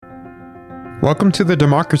Welcome to the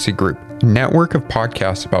Democracy Group, a network of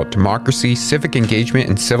podcasts about democracy, civic engagement,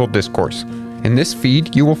 and civil discourse. In this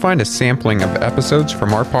feed, you will find a sampling of episodes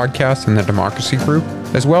from our podcast in the Democracy Group,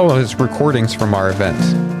 as well as recordings from our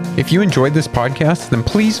events. If you enjoyed this podcast, then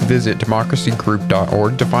please visit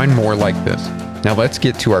democracygroup.org to find more like this. Now let's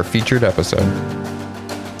get to our featured episode.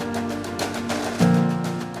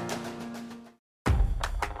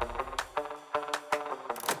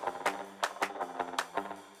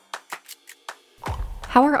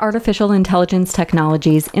 How are artificial intelligence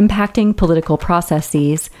technologies impacting political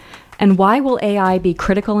processes, and why will AI be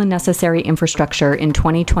critical and necessary infrastructure in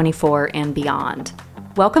 2024 and beyond?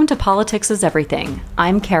 Welcome to Politics is Everything.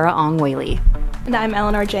 I'm Kara Ong Whaley. And I'm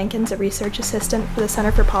Eleanor Jenkins, a research assistant for the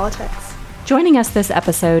Center for Politics. Joining us this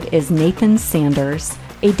episode is Nathan Sanders,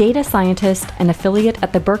 a data scientist and affiliate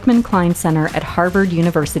at the Berkman Klein Center at Harvard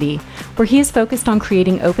University, where he is focused on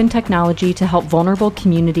creating open technology to help vulnerable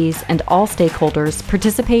communities and all stakeholders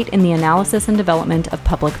participate in the analysis and development of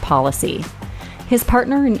public policy. His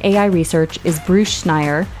partner in AI research is Bruce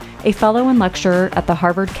Schneier, a fellow and lecturer at the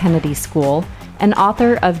Harvard Kennedy School, and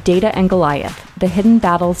author of Data and Goliath, The Hidden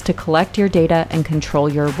Battles to Collect Your Data and Control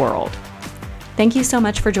Your World. Thank you so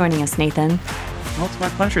much for joining us, Nathan. Well, it's my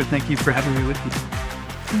pleasure. Thank you for having me with you.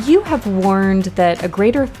 You have warned that a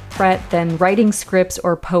greater threat than writing scripts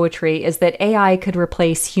or poetry is that AI could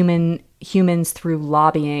replace humans through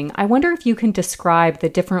lobbying. I wonder if you can describe the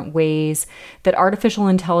different ways that artificial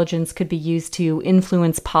intelligence could be used to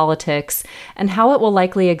influence politics and how it will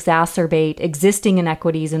likely exacerbate existing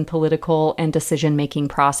inequities in political and decision-making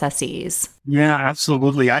processes. Yeah,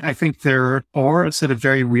 absolutely. I think there are a set of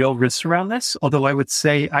very real risks around this, although I would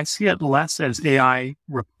say I see it less as AI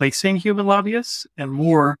replacing human lobbyists and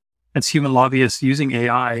more as human lobbyists using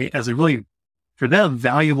AI as a really, for them,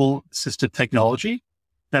 valuable assistive technology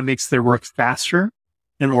that makes their work faster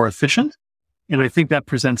and more efficient. And I think that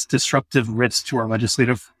presents disruptive risks to our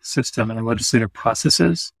legislative system and our legislative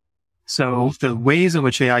processes. So the ways in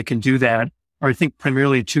which AI can do that are, I think,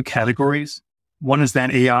 primarily two categories. One is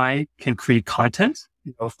that AI can create content.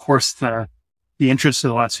 Of course, the interest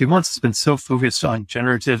of the last few months has been so focused on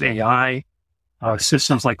generative AI,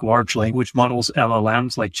 systems like large language models,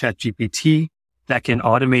 LLMs like ChatGPT, that can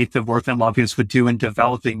automate the work that lobbyists would do in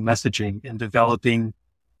developing messaging and developing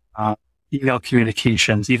email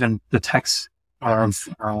communications, even the text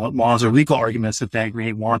laws or legal arguments that they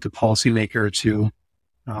may want the policymaker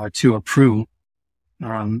to approve.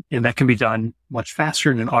 And that can be done much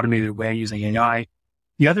faster in an automated way using AI.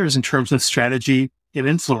 The other is in terms of strategy and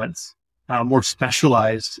influence. More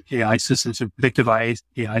specialized AI systems and predictive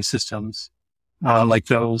AI systems, like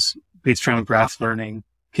those based around graph learning,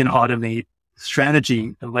 can automate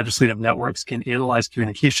strategy, and legislative networks can analyze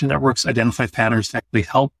communication networks, identify patterns to actually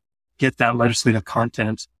help get that legislative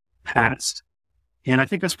content passed. And I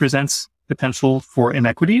think this presents potential for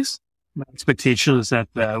inequities. My expectation is that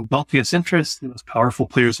the wealthiest interests, the most powerful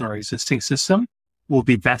players in our existing system, will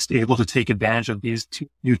be best able to take advantage of these two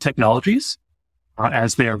new technologies,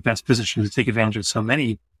 as they are best positioned to take advantage of so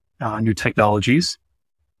many new technologies.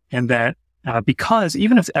 And that because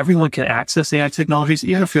even if everyone can access AI technologies,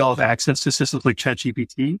 even if we all have access to systems like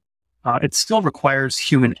ChatGPT, it still requires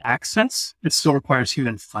human access. It still requires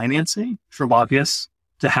human financing for lobbyists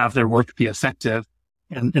to have their work be effective.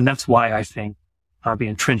 And that's why I think the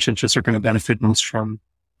entrenched interests are going to benefit most from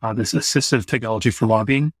this assistive technology for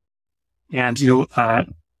lobbying. And,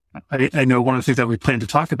 I know one of the things that we plan to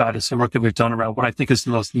talk about is some work that we've done around what I think is the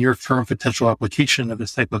most near-term potential application of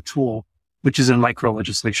this type of tool, which is in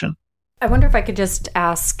micro-legislation. I wonder if I could just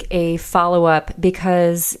ask a follow-up,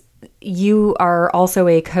 because you are also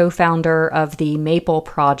a co-founder of the Maple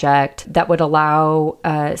Project that would allow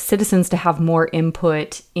citizens to have more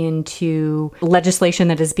input into legislation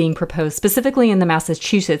that is being proposed, specifically in the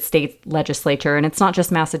Massachusetts state legislature. And it's not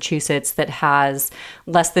just Massachusetts that has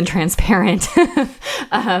less than transparent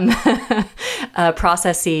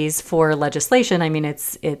processes for legislation. I mean,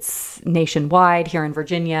 it's nationwide. Here in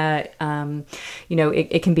Virginia,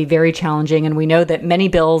 it can be very challenging. And we know that many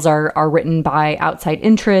bills are written by outside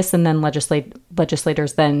interests, and then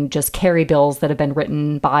legislators then just carry bills that have been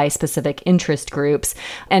written by specific interest groups.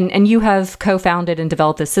 And you have co-founded and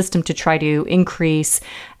developed a system to try to increase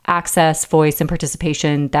access, voice, and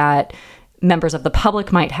participation that members of the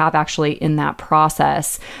public might have actually in that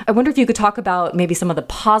process. I wonder if you could talk about maybe some of the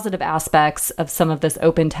positive aspects of some of this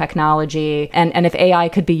open technology, and if AI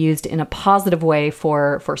could be used in a positive way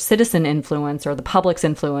for citizen influence or the public's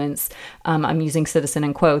influence. I'm using citizen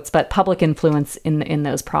in quotes, but public influence in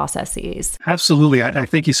those processes. Absolutely. I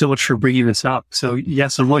thank you so much for bringing this up. So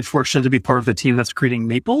yes, I'm really fortunate to be part of the team that's creating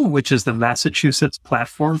MAPLE, which is the Massachusetts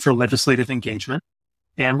Platform for Legislative Engagement.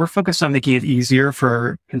 And we're focused on making it easier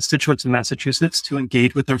for constituents in Massachusetts to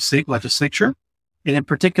engage with their state legislature, and in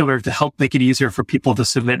particular, to help make it easier for people to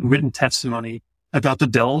submit written testimony about the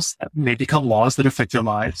bills that may become laws that affect their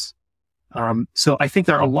lives. So I think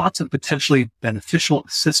there are lots of potentially beneficial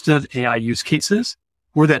assistive AI use cases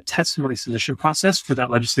for that testimony submission process for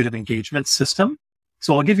that legislative engagement system.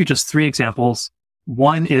 So I'll give you just 3 examples.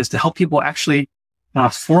 One is to help people actually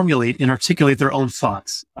formulate and articulate their own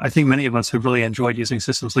thoughts. I think many of us have really enjoyed using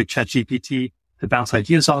systems like ChatGPT to bounce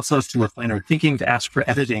ideas off of, to refine our thinking, to ask for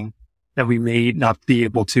editing that we may not be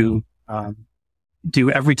able to do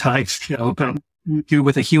every time, do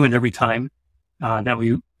with a human every time that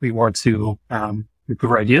we want to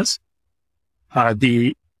improve our ideas.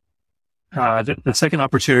 The second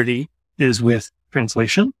opportunity is with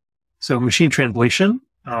translation. So machine translation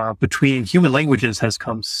between human languages has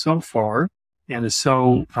come so far and is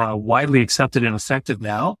so widely accepted and effective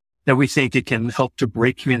now that we think it can help to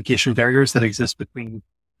break communication barriers that exist between,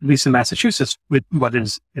 at least in Massachusetts, with what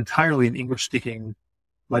is entirely an English-speaking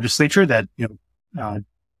legislature that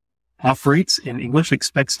operates in English,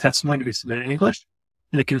 expects testimony to be submitted in English,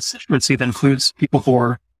 and a constituency that includes people who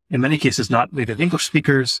are, in many cases, not native English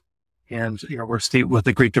speakers, and we're a state with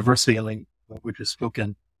a great diversity in languages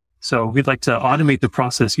spoken. So we'd like to automate the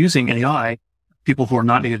process using AI, people who are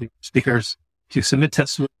not native English speakers, to submit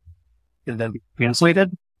testimony and then be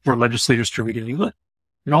translated for legislators to read in English,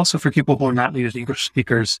 and also for people who are not native English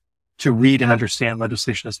speakers to read and understand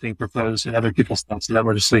legislation that's being proposed and other people's thoughts on that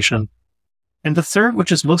legislation. And the third,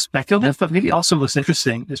 which is most speculative, but maybe also most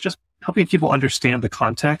interesting, is just helping people understand the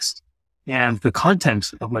context and the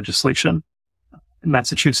content of legislation.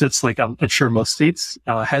 Massachusetts, like I'm sure most states,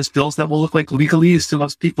 has bills that will look like legalese to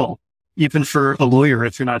most people. Even for a lawyer,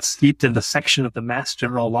 if you're not steeped in the section of the Mass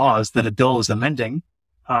General Laws that a bill is amending,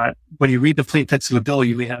 when you read the plain text of a bill,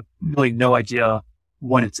 you may have really no idea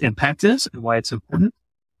what its impact is and why it's important.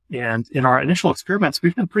 And in our initial experiments,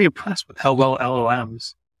 we've been pretty impressed with how well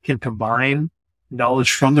LLMs can combine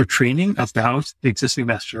knowledge from their training about the existing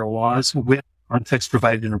Mass General Laws with context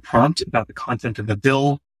provided in a prompt about the content of the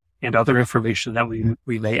bill and other information that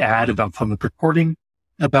we may add about public reporting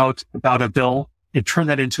about a bill, and turn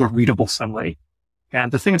that into a readable summary.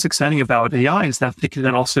 And the thing that's exciting about AI is that it can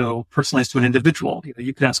then also personalize to an individual.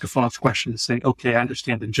 You can ask a follow-up question and say, okay, I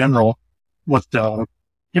understand in general what the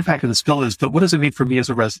impact of this bill is, but what does it mean for me as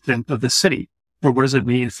a resident of this city? Or what does it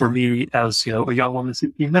mean for me as, a young woman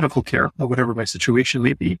seeking medical care, or whatever my situation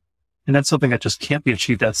may be? And that's something that just can't be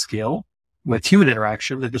achieved at scale with human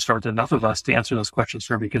interaction. There just aren't enough of us to answer those questions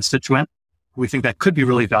for every constituent. We think that could be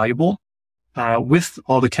really valuable. With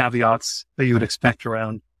all the caveats that you would expect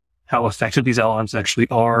around how effective these LLMs actually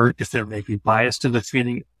are, if they're maybe biased in the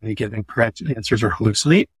training, maybe giving correct answers or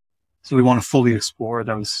hallucinate. So we want to fully explore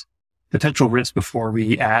those potential risks before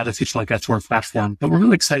we add a feature like that to our platform. But we're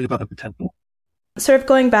really excited about the potential. Sort of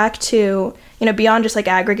going back to, beyond just like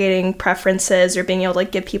aggregating preferences or being able to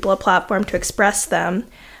like give people a platform to express them,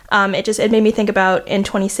 it made me think about in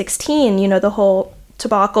 2016, the whole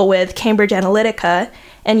debacle with Cambridge Analytica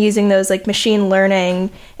and using those like machine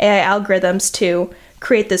learning AI algorithms to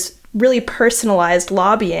create this really personalized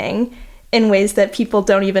lobbying in ways that people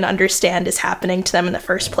don't even understand is happening to them in the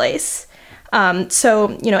first place.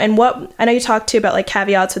 So, and what I know you talked to about like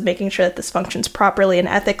caveats with making sure that this functions properly and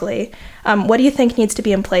ethically. What do you think needs to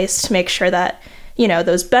be in place to make sure that,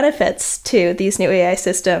 those benefits to these new AI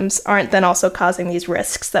systems aren't then also causing these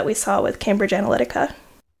risks that we saw with Cambridge Analytica?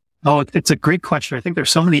 Oh, it's a great question. I think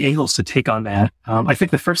there's so many angles to take on that. I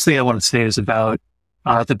think the first thing I want to say is about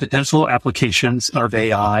the potential applications of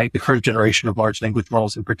AI, the current generation of large language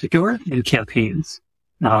models in particular, in campaigns.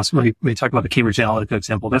 So when we talk about the Cambridge Analytica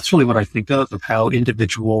example, that's really what I think of how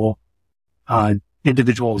individuals'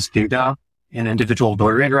 data and individual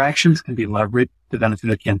voter interactions can be leveraged to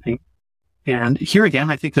benefit a campaign. And here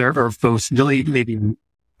again, I think there are both really maybe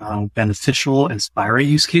beneficial, inspiring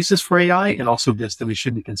use cases for AI and also this that we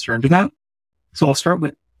should be concerned about. So I'll start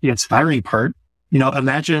with the inspiring part.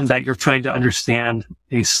 Imagine that you're trying to understand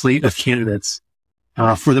a slate of candidates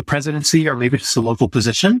for the presidency or maybe just a local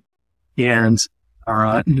position. And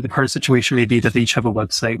the current situation may be that they each have a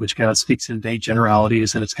website which kind of speaks in vague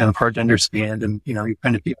generalities and it's kind of hard to understand. And, you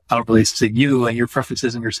kind of how it relates to you and your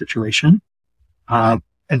preferences and your situation.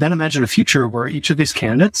 And then imagine a future where each of these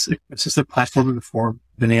candidates consists of a platform in the form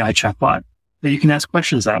of an AI chatbot that you can ask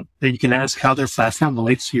questions of, that you can ask how their platform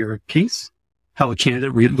relates to your case, how a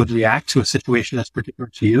candidate would react to a situation that's particular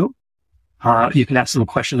to you. You can ask them a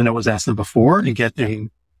question that was asked them before and get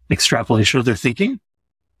an extrapolation of their thinking.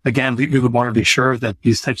 Again, we would want to be sure that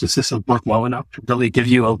these types of systems work well enough to really give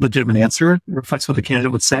you a legitimate answer that reflects what the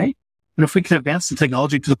candidate would say. And if we can advance the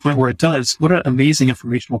technology to the point where it does, what an amazing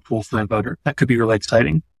informational tool for a voter. That could be really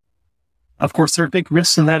exciting. Of course, there are big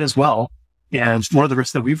risks in that as well. And one of the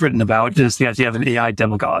risks that we've written about is the idea of an AI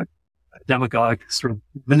demagogue. A demagogue sort of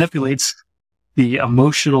manipulates the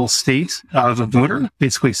emotional state of a voter,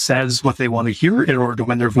 basically says what they want to hear in order to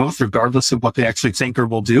win their vote, regardless of what they actually think or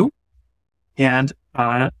will do. And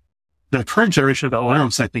the current generation of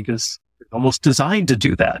LLMs, I think, is almost designed to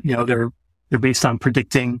do that. They're based on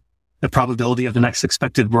predicting the probability of the next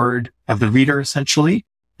expected word of the reader, essentially.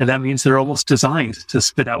 And that means they're almost designed to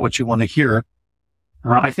spit out what you want to hear.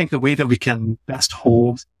 I think the way that we can best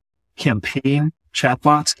hold campaign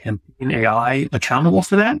chatbots, campaign AI accountable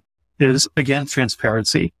for that is, again,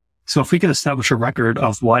 transparency. So if we can establish a record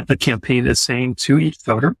of what a campaign is saying to each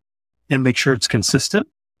voter and make sure it's consistent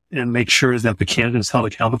and make sure that the candidate is held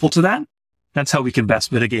accountable to that, that's how we can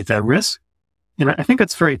best mitigate that risk. And I think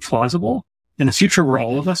that's very plausible. In a future where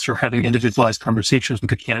all of us are having individualized conversations with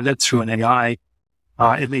the candidates through an AI,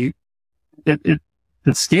 the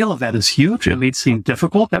scale of that is huge. It may seem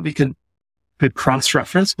difficult that we could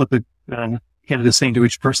cross-reference what the candidate is saying to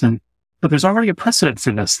each person, but there's already a precedent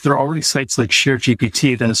for this. There are already sites like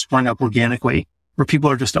ShareGPT that has sprung up organically, where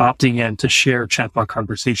people are just opting in to share chatbot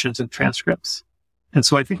conversations and transcripts. And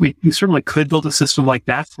so I think we certainly could build a system like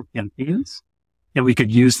that for campaigns, and we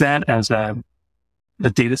could use that as a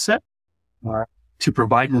data set to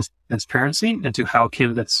provide transparency into how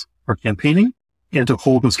candidates are campaigning and to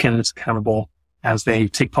hold those candidates accountable as they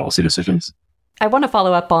take policy decisions. I want to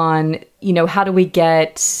follow up on, how do we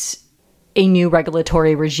get a new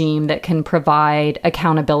regulatory regime that can provide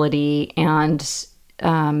accountability and,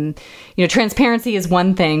 transparency is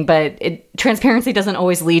one thing, but transparency doesn't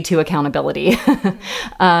always lead to accountability.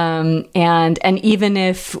 And even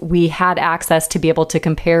if we had access to be able to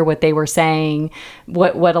compare what they were saying,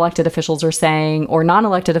 what elected officials are saying or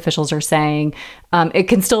non-elected officials are saying, it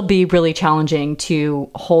can still be really challenging to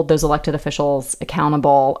hold those elected officials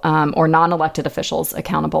accountable, or non-elected officials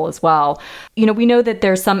accountable as well. We know that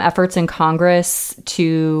there's some efforts in Congress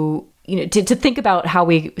to think about how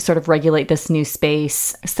we sort of regulate this new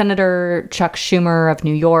space. Senator Chuck Schumer of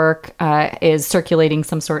New York is circulating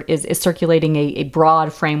a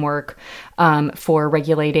broad framework for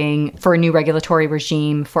a new regulatory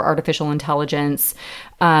regime for artificial intelligence.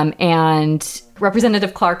 And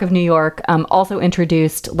Representative Clark of New York also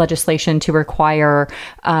introduced legislation to require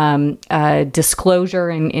disclosure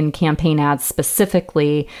in campaign ads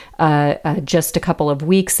specifically just a couple of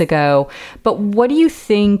weeks ago. But what do you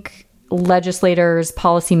think legislators,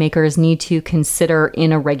 policymakers need to consider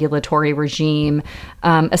in a regulatory regime,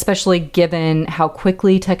 especially given how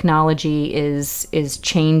quickly technology is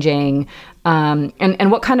changing,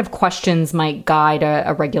 and what kind of questions might guide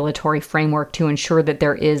a regulatory framework to ensure that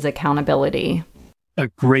there is accountability? A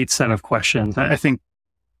great set of questions. I think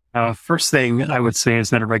first thing I would say is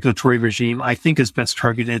that a regulatory regime, I think, is best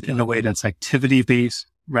targeted in a way that's activity-based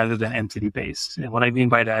rather than entity-based. And what I mean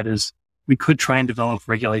by that is we could try and develop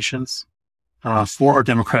regulations for our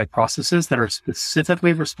democratic processes that are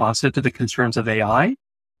specifically responsive to the concerns of AI,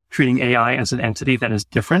 treating AI as an entity that is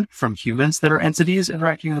different from humans that are entities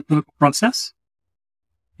interacting in the political process.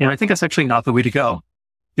 And I think that's actually not the way to go.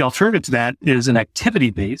 The alternative to that is an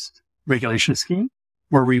activity-based regulation scheme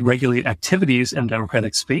where we regulate activities in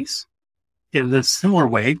democratic space in a similar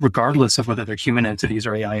way, regardless of whether they're human entities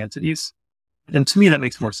or AI entities. And to me, that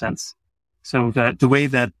makes more sense. So that the way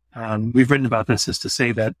that we've written about this is to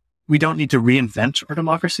say that we don't need to reinvent our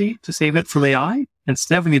democracy to save it from AI.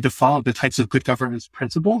 Instead, we need to follow the types of good governance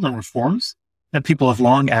principles and reforms that people have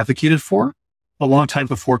long advocated for a long time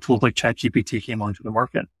before tools like ChatGPT came onto the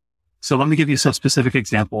market. So let me give you some specific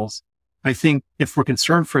examples. I think if we're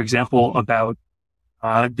concerned, for example, about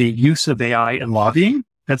the use of AI in lobbying,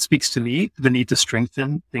 that speaks to me the need to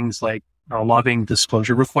strengthen things like lobbying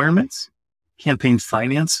disclosure requirements, campaign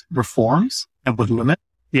finance reforms that would limit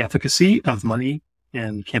the efficacy of money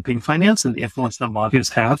in campaign finance and the influence that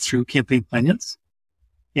lobbyists have through campaign finance.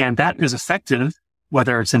 And that is effective,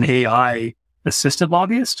 whether it's an AI-assisted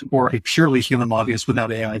lobbyist or a purely human lobbyist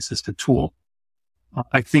without AI-assisted tool.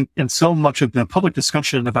 I think in so much of the public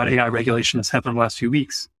discussion about AI regulation that's happened in the last few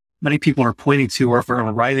weeks, many people are pointing to or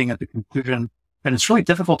arriving at the conclusion that it's really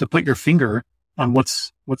difficult to put your finger on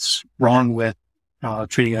what's wrong with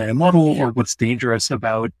training an AI model or what's dangerous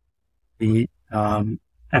about the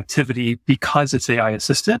activity because it's AI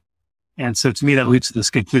assisted. And so to me, that leads to this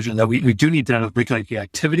conclusion that we do need to regulate the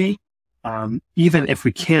activity, even if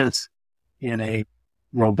we can't, in a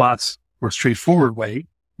robust or straightforward way,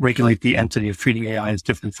 regulate the entity of treating AI as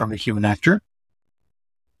different from a human actor.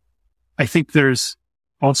 I think there's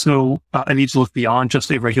also a need to look beyond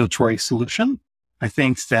just a regulatory solution. I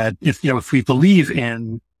think that if we believe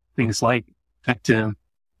in things like effective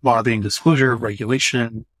lobbying disclosure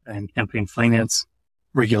regulation and campaign finance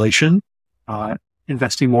regulation,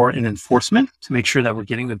 investing more in enforcement to make sure that we're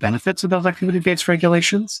getting the benefits of those activity-based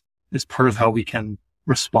regulations is part of how we can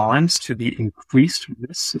respond to the increased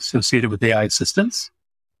risks associated with AI assistance.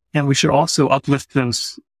 And we should also uplift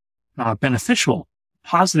those beneficial,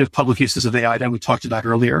 positive public uses of AI that we talked about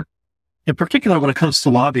earlier. In particular, when it comes to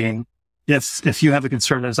lobbying, if you have a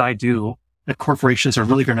concern, as I do, that corporations are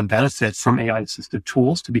really going to benefit from AI-assisted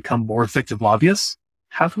tools to become more effective lobbyists,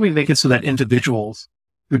 how can we make it so that individuals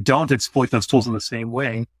who don't exploit those tools in the same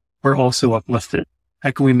way are also uplifted?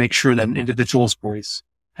 How can we make sure that an individual's voice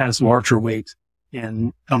has larger weight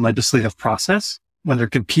in a legislative process when they're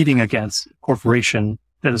competing against a corporation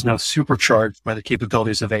that is now supercharged by the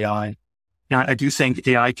capabilities of AI? Now, I do think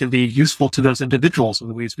AI can be useful to those individuals in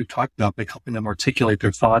the ways we've talked about, by helping them articulate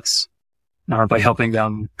their thoughts, by helping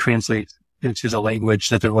them translate into the language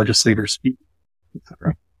that their legislators speak,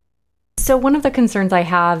 etc. So one of the concerns I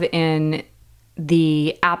have in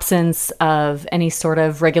the absence of any sort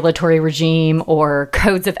of regulatory regime or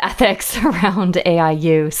codes of ethics around AI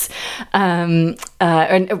use, and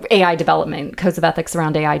AI development, codes of ethics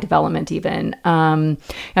around AI development even.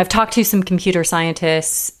 I've talked to some computer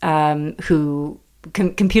scientists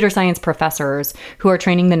computer science professors who are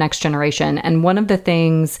training the next generation. And one of the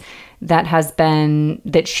things that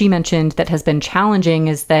she mentioned that has been challenging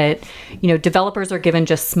is that, developers are given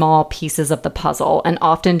just small pieces of the puzzle and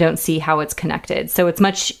often don't see how it's connected. So it's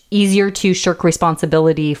much easier to shirk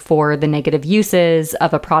responsibility for the negative uses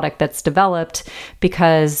of a product that's developed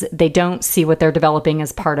because they don't see what they're developing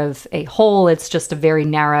as part of a whole. It's just a very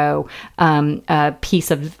narrow piece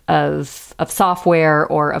of software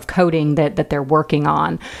or of coding that they're working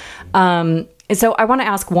on. So I want to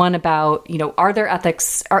ask one about, are there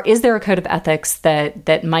ethics, or is there a code of ethics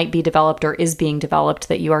that might be developed or is being developed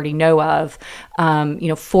that you already know of,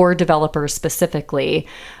 for developers specifically,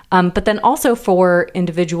 but then also for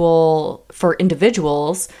individuals,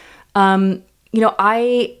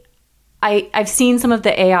 I've seen some of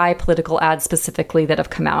the AI political ads specifically that have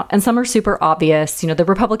come out, and some are super obvious. The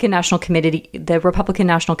Republican National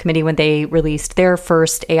Committee, when they released their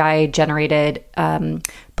first AI generated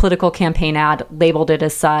political campaign ad, labeled it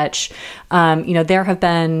as such. There have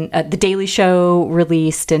been The Daily Show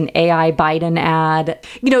released an AI Biden ad.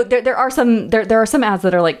 There are some ads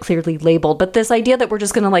that are like clearly labeled, but this idea that we're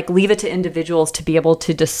just going to like leave it to individuals to be able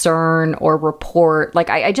to discern or report, like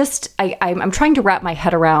I'm trying to wrap my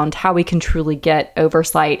head around how we can truly get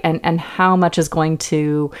oversight and how much is going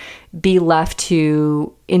to be left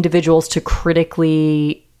to individuals to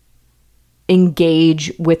critically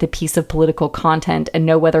engage with a piece of political content and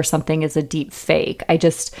know whether something is a deep fake.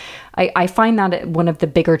 I find that one of the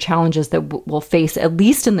bigger challenges that we'll face, at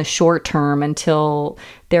least in the short term, until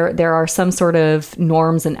there are some sort of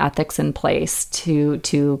norms and ethics in place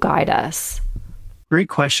to guide us. Great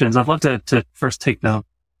questions. I'd love to first take the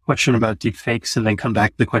question about deep fakes and then come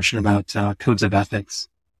back to the question about codes of ethics.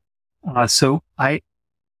 So I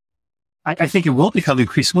think it will become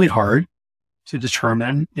increasingly hard to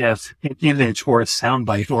determine if an image or a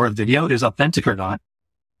soundbite or a video is authentic or not.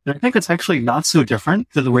 And I think it's actually not so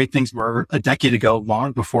different than the way things were a decade ago,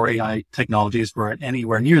 long before AI technologies were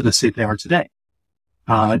anywhere near the state they are today.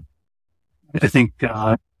 I think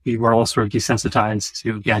we were all sort of desensitized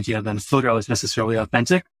to the idea that a photo is necessarily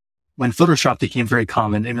authentic when Photoshop became very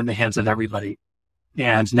common and in the hands of everybody.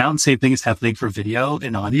 And now the same thing is happening for video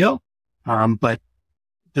and audio. But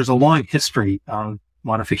there's a long history of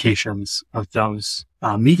modifications of those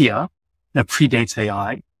media that predates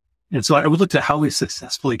AI. And so I would look to how we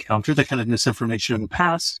successfully counter the kind of misinformation in the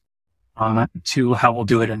past to how we'll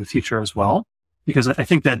do it in the future as well. Because I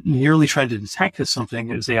think that merely trying to detect if something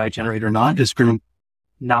is AI generated or not is going to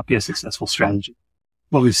not be a successful strategy.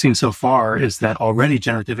 What we've seen so far is that already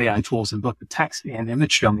generative AI tools in both the text and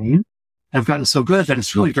image domain have gotten so good that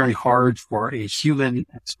it's really very hard for a human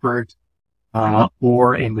expert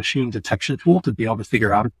or a machine detection tool to be able to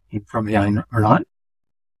figure out if it came from AI or not.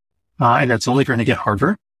 And that's only going to get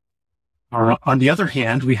harder. On the other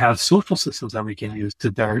hand, we have social systems that we can use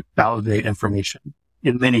to validate information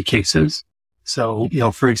in many cases. So,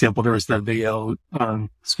 for example, there was that video,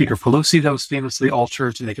 Speaker Pelosi that was famously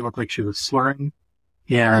altered to make it look like she was slurring.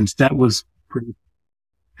 And that was pretty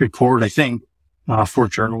straightforward, I think, for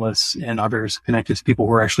journalists and others connected to people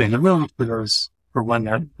who were actually in the room for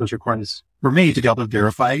when those recordings were made to be able to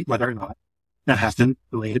verify whether or not that happened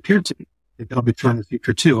the way it appeared to be. It'll be true in the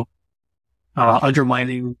future too.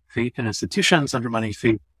 Undermining faith in institutions, undermining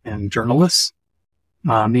faith in journalists,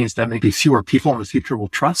 means that maybe fewer people in the future will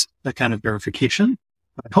trust that kind of verification.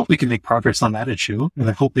 I hope we can make progress on that issue, and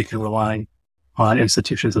I hope we can rely on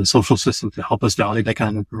institutions and social systems to help us validate that kind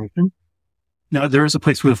of information. Now, there is a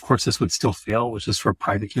place where, of course, this would still fail, which is for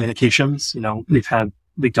private communications. We've had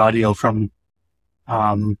leaked audio from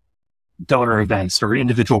donor events or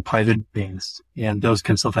individual private things, and those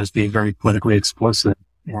can sometimes be very politically explosive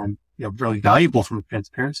and really valuable from a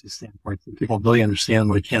transparency standpoint. So people really understand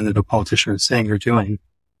what a candidate or politician is saying or doing.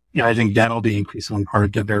 I think that'll be increasingly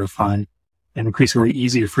hard to verify and increasingly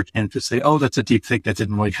easier for candidates to say, oh, that's a deep fake that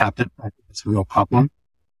didn't really happen. I think it's a real problem.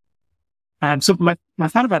 And so my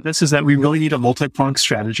thought about this is that we really need a multi-pronged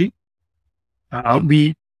strategy.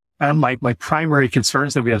 My primary concern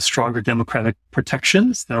is that we have stronger democratic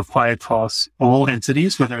protections that apply across all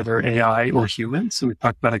entities, whether they're AI or human. So we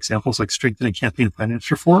talked about examples like strengthening campaign finance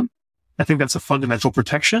reform. I think that's a fundamental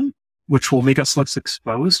protection, which will make us less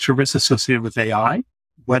exposed to risks associated with AI,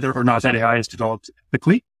 whether or not that AI is developed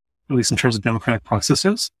ethically, at least in terms of democratic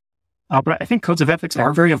processes. But I think codes of ethics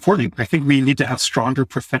are very important. I think we need to have stronger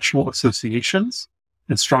professional associations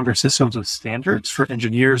and stronger systems of standards for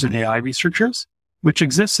engineers and AI researchers, which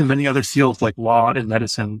exists in many other fields like law and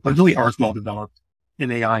medicine, but really aren't well developed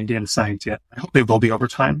in AI and data science yet. I hope they will be over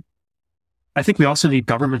time. I think we also need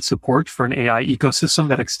government support for an AI ecosystem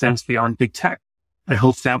that extends beyond big tech. I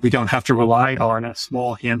hope that we don't have to rely on a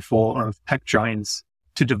small handful of tech giants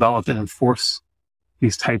to develop and enforce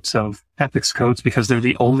these types of ethics codes because they're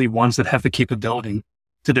the only ones that have the capability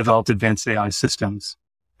to develop advanced AI systems.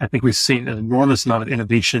 I think we've seen an enormous amount of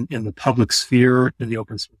innovation in the public sphere, in the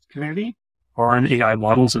open source community, or in AI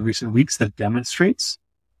models in recent weeks that demonstrates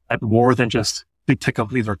that more than just big tech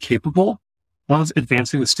companies are capable of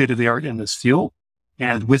advancing the state of the art in this field.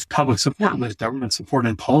 And with public support, with government support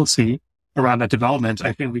and policy around that development,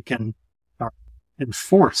 I think we can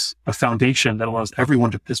enforce a foundation that allows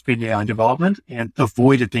everyone to participate in AI development and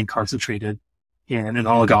avoid it being concentrated in an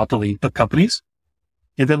oligopoly of companies.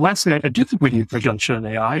 And then lastly, I do think we need regulation in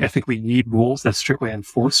AI. I think we need rules that strictly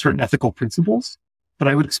enforce certain ethical principles, but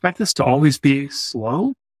I would expect this to always be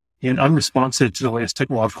slow and unresponsive to the latest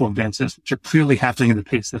technological advances, which are clearly happening at a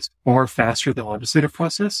pace that's far faster than the legislative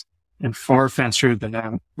process and far faster than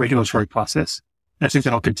the regulatory process. And I think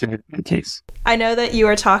that'll continue to be the case. I know that you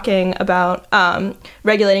are talking about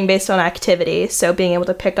regulating based on activity. So being able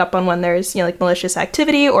to pick up on when there's, like malicious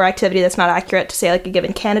activity or activity that's not accurate to say like a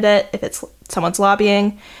given candidate, if it's someone's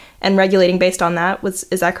lobbying, and regulating based on that.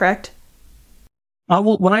 Is that correct?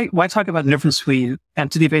 Well, when I talk about the difference between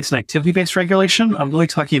entity-based and activity-based regulation, I'm really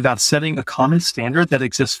talking about setting a common standard that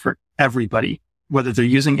exists for everybody, whether they're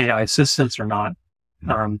using AI assistants or not.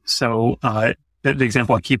 The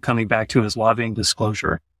example I keep coming back to is lobbying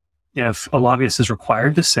disclosure. If a lobbyist is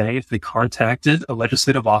required to say if they contacted a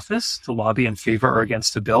legislative office to lobby in favor or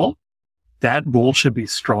against a bill, that rule should be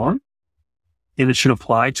strong, and it should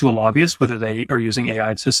apply to a lobbyist whether they are using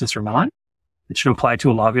AI assistants or not. It should apply to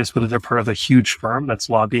a lobbyist whether they're part of a huge firm that's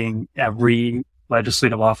lobbying every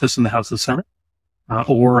legislative office in the House and Senate,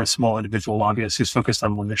 or a small individual lobbyist who's focused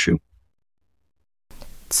on one issue.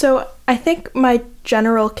 So I think my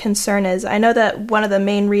general concern is, I know that one of the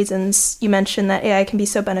main reasons you mentioned that AI can be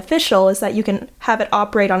so beneficial is that you can have it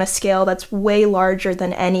operate on a scale that's way larger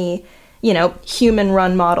than any,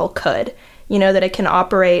 human-run model could. That it can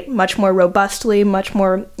operate much more robustly, much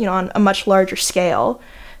more, on a much larger scale.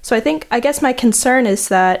 So I guess my concern is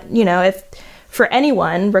that, if for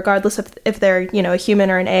anyone, regardless of if they're, a human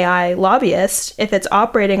or an AI lobbyist, if it's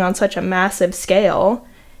operating on such a massive scale,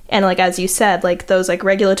 and like, as you said, like those like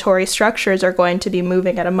regulatory structures are going to be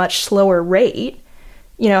moving at a much slower rate,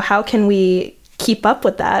 how can we keep up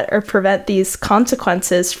with that or prevent these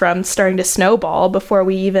consequences from starting to snowball before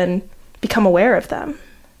we even become aware of them?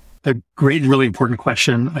 A great, really important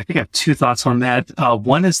question. I think I have two thoughts on that.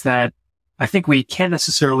 One is that I think we can't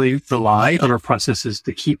necessarily rely on our processes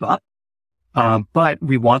to keep up, but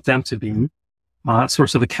we want them to be a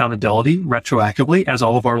source of accountability retroactively, as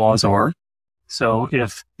all of our laws are. So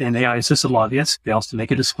if an AI-assisted lobbyist fails to make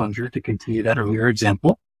a disclosure, to continue that earlier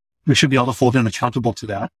example, we should be able to hold them accountable to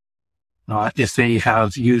that. If they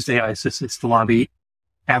have used AI assistants to lobby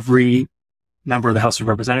every member of the House of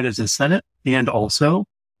Representatives and Senate, and also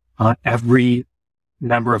every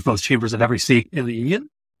member of both chambers at every state in the union.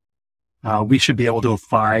 We should be able to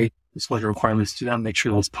apply disclosure requirements to them, make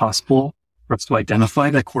sure that's possible for us to identify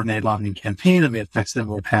that coordinated lobbying campaign and the effects that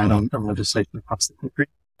we've had on legislation across the country.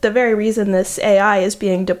 The very reason this AI is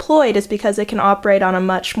being deployed is because it can operate on a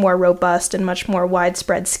much more robust and much more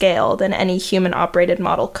widespread scale than any human-operated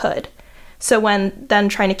model could. So when then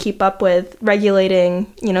trying to keep up with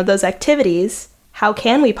regulating, those activities, how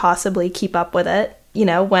can we possibly keep up with it,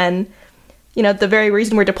 when, the very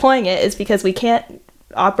reason we're deploying it is because we can't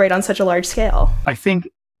operate on such a large scale? I think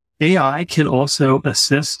AI can also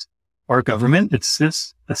assist our government,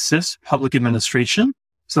 assist public administration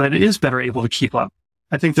so that it is better able to keep up.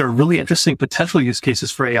 I think there are really interesting potential use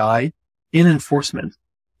cases for AI in enforcement.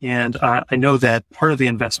 And I know that part of the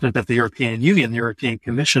investment that the European Union, the European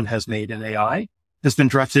Commission has made in AI has been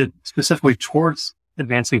directed specifically towards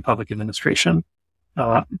advancing public administration.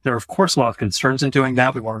 There are, of course, a lot of concerns in doing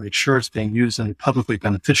that. We want to make sure it's being used in a publicly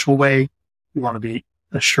beneficial way. We want to be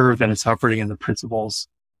assured that it's operating in the principles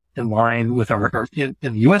in line with in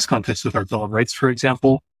the U.S. context with our Bill of Rights, for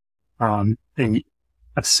example. And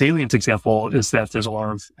a salient example is that there's a lot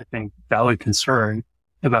of, I think, valid concern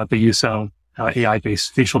about the use of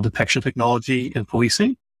AI-based facial detection technology in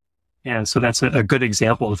policing. And so that's a good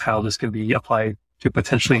example of how this can be applied to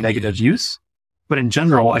potentially negative use. But in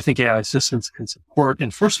general, I think AI assistance can support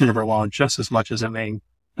enforcement of our law just as much as it may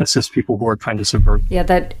assist people who are trying to subvert. Yeah,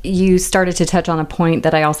 that you started to touch on a point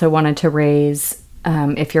that I also wanted to raise,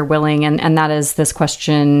 if you're willing, and that is this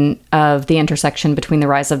question of the intersection between the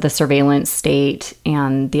rise of the surveillance state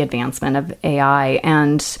and the advancement of AI,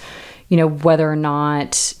 and whether or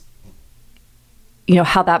not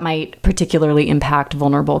how that might particularly impact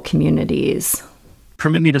vulnerable communities.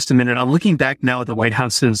 Permit me just a minute. I'm looking back now at the White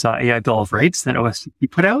House's AI Bill of Rights that OSTP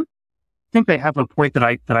put out. I think they have a point that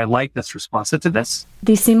I like that's responsive to this.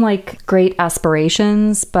 These seem like great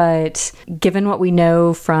aspirations, but given what we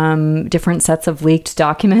know from different sets of leaked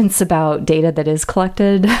documents about data that is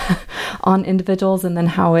collected on individuals and then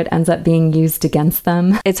how it ends up being used against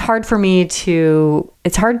them, it's hard for me to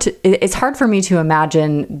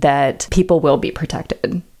imagine that people will be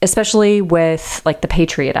protected, especially with like the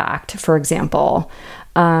Patriot Act, for example,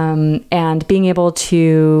 and being able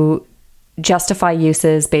to justify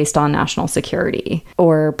uses based on national security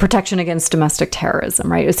or protection against domestic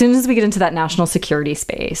terrorism, right? As soon as we get into that national security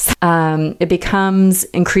space, it becomes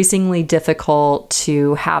increasingly difficult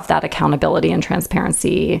to have that accountability and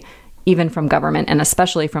transparency, even from government, and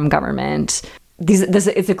especially from government.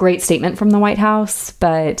 It's a great statement from the White House,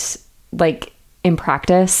 but like in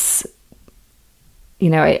practice,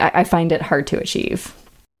 I find it hard to achieve.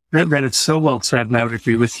 Right, it's so well said, and I would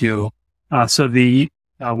agree with you. So the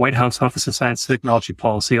White House Office of Science and Technology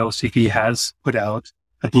Policy, OCP, has put out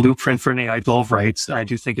a blueprint for an AI Bill of Rights. I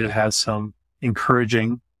do think it has some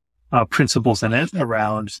encouraging principles in it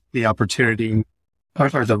around the opportunity or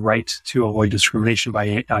the right to avoid discrimination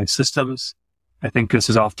by AI systems. I think this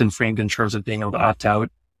is often framed in terms of being able to opt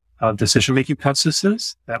out of decision-making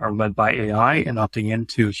processes that are led by AI and opting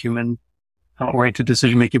into human-oriented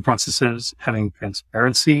decision-making processes, having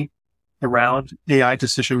transparency around AI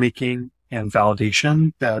decision-making and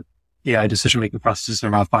validation that AI decision-making processes are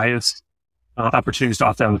not biased. Opportunities to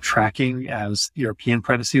opt out of tracking, as European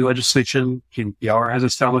privacy legislation, GDPR, has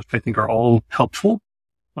established, I think are all helpful.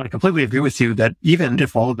 I completely agree with you that even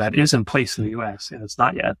if all of that is in place in the US, and it's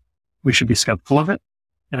not yet, we should be skeptical of it.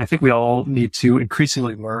 And I think we all need to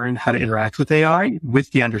increasingly learn how to interact with AI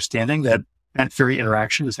with the understanding that that very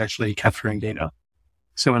interaction is actually capturing data.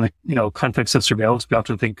 So in the context of surveillance, we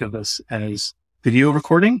often think of this as video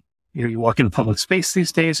recording. You walk into public space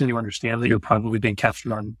these days and you understand that you're probably being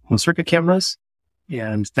captured on closed circuit cameras,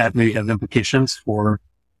 and that may have implications for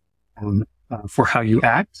how you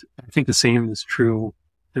act. I think the same is true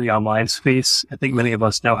in the online space. I think many of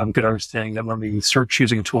us now have a good understanding that when we search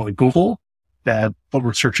using a tool like Google, that what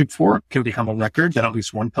we're searching for can become a record that at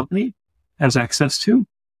least one company has access to.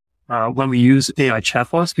 When we use AI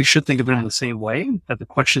chatbots, we should think of it in the same way, that the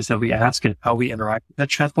questions that we ask and how we interact with that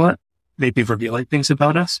chatbot may be revealing things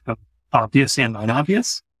about us, obvious and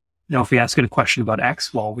non-obvious. If we ask it a question about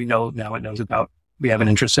X, well, we know now it knows we have an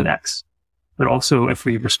interest in X. But also, if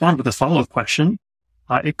we respond with a follow-up question,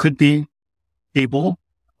 it could be able,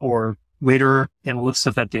 or later analysts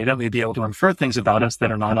of that data may be able to infer things about us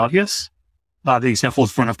that are non-obvious. The example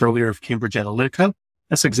was brought up earlier of Cambridge Analytica.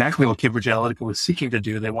 That's exactly what Cambridge Analytica was seeking to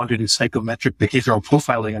do. They wanted to do psychometric behavioral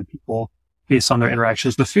profiling on people based on their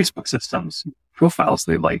interactions with Facebook systems, profiles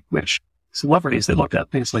they like, which celebrities they looked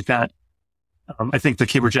at, things like that. I think the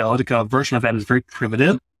Cambridge Analytica version of that is very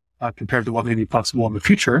primitive compared to what may be possible in the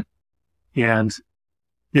future. And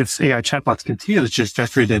if AI chatbots continue the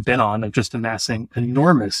trajectory they've been on of just amassing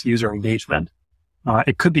enormous user engagement,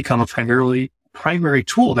 it could become a primary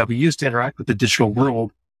tool that we use to interact with the digital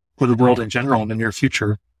world or the world in general in the near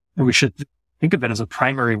future. And we should think of it as a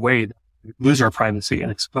primary way that we lose our privacy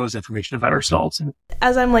and expose information about ourselves.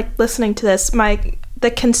 As I'm listening to this,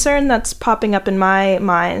 the concern that's popping up in my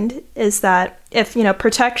mind is that if,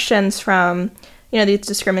 protections from, these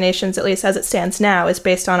discriminations, at least as it stands now, is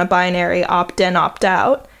based on a binary opt-in,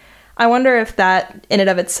 opt-out, I wonder if that in and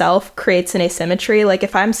of itself creates an asymmetry. Like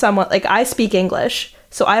if I'm someone, I speak English,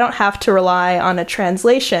 so I don't have to rely on a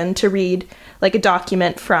translation to read a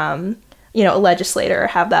document from, a legislator or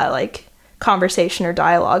have that conversation or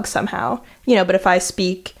dialogue somehow, but if I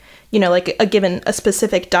speak, a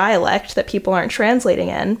specific dialect that people aren't translating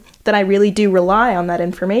in, then I really do rely on that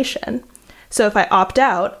information. So if I opt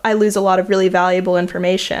out, I lose a lot of really valuable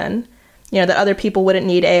information, that other people wouldn't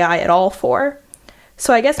need AI at all for.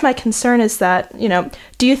 So I guess my concern is that,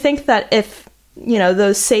 do you think that if,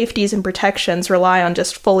 those safeties and protections rely on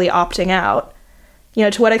just fully opting out,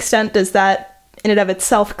 to what extent does that in and of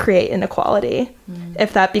itself create inequality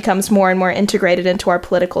if that becomes more and more integrated into our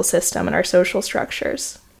political system and our social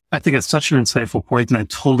structures? I think it's such an insightful point, and I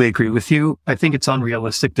totally agree with you. I think it's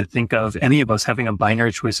unrealistic to think of any of us having a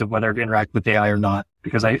binary choice of whether to interact with AI or not,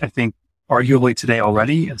 because I think arguably today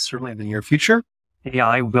already, and certainly in the near future,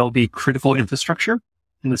 AI will be critical infrastructure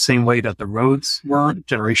in the same way that the roads were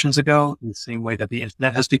generations ago, in the same way that the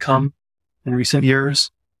internet has become in recent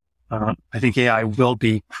years. I think AI will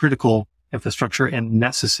be critical infrastructure and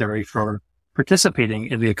necessary for participating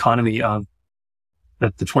in the economy of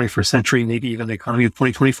the 21st century, maybe even the economy of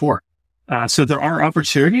 2024. So there are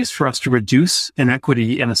opportunities for us to reduce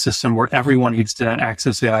inequity in a system where everyone needs to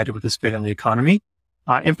access AI to participate in the economy.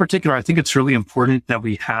 In particular, I think it's really important that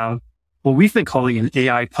we have what we've been calling an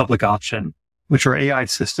AI public option, which are AI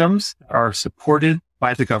systems that are supported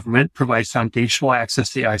by the government, provides foundational access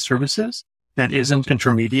to AI services that isn't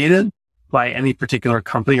intermediated by any particular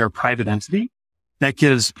company or private entity, that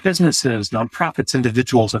gives businesses, nonprofits,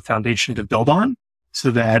 individuals a foundation to build on so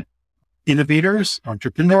that innovators,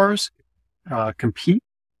 entrepreneurs compete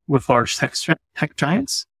with large tech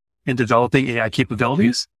giants in developing AI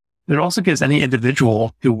capabilities. It also gives any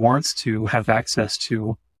individual who wants to have access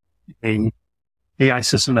to an AI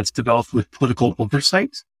system that's developed with political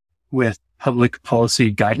oversight, with public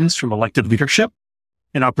policy guidance from elected leadership,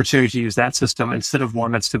 an opportunity to use that system instead of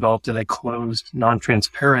one that's developed in a closed,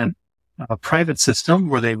 non-transparent private system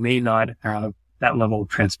where they may not have that level of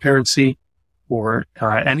transparency or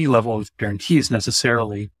any level of guarantees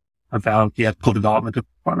necessarily about the ethical development of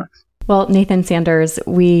products. Well, Nathan Sanders,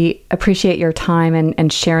 we appreciate your time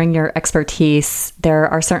and sharing your expertise. There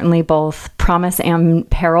are certainly both promise and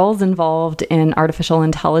perils involved in artificial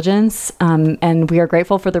intelligence, and we are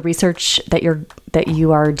grateful for the research that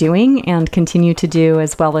you are doing and continue to do,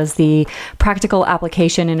 as well as the practical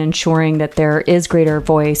application in ensuring that there is greater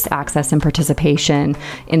voice, access, and participation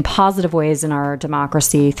in positive ways in our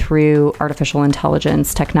democracy through artificial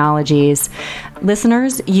intelligence technologies.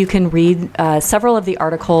 Listeners, you can read several of the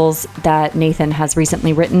articles that Nathan has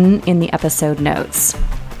recently written in the episode notes.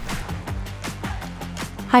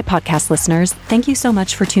 Hi, podcast listeners. Thank you so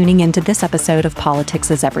much for tuning into this episode of Politics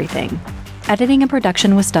is Everything. Editing and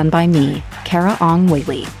production was done by me, Kara Ong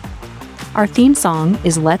Whaley. Our theme song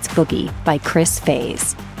is Let's Boogie by Chris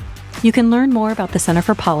Faze. You can learn more about the Center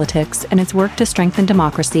for Politics and its work to strengthen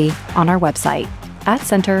democracy on our website at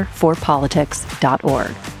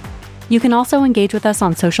centerforpolitics.org. You can also engage with us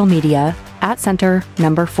on social media at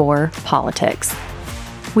Center4Politics.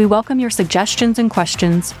 We welcome your suggestions and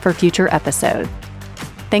questions for future episodes.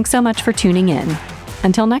 Thanks so much for tuning in.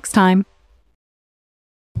 Until next time.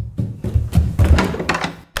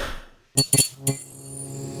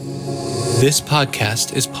 This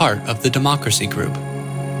podcast is part of the Democracy Group.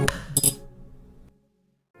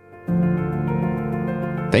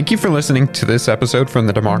 Thank you for listening to this episode from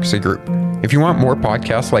the Democracy Group. If you want more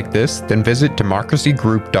podcasts like this, then visit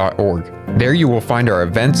democracygroup.org. There you will find our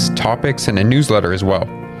events, topics, and a newsletter as well.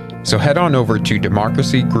 So head on over to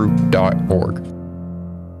democracygroup.org.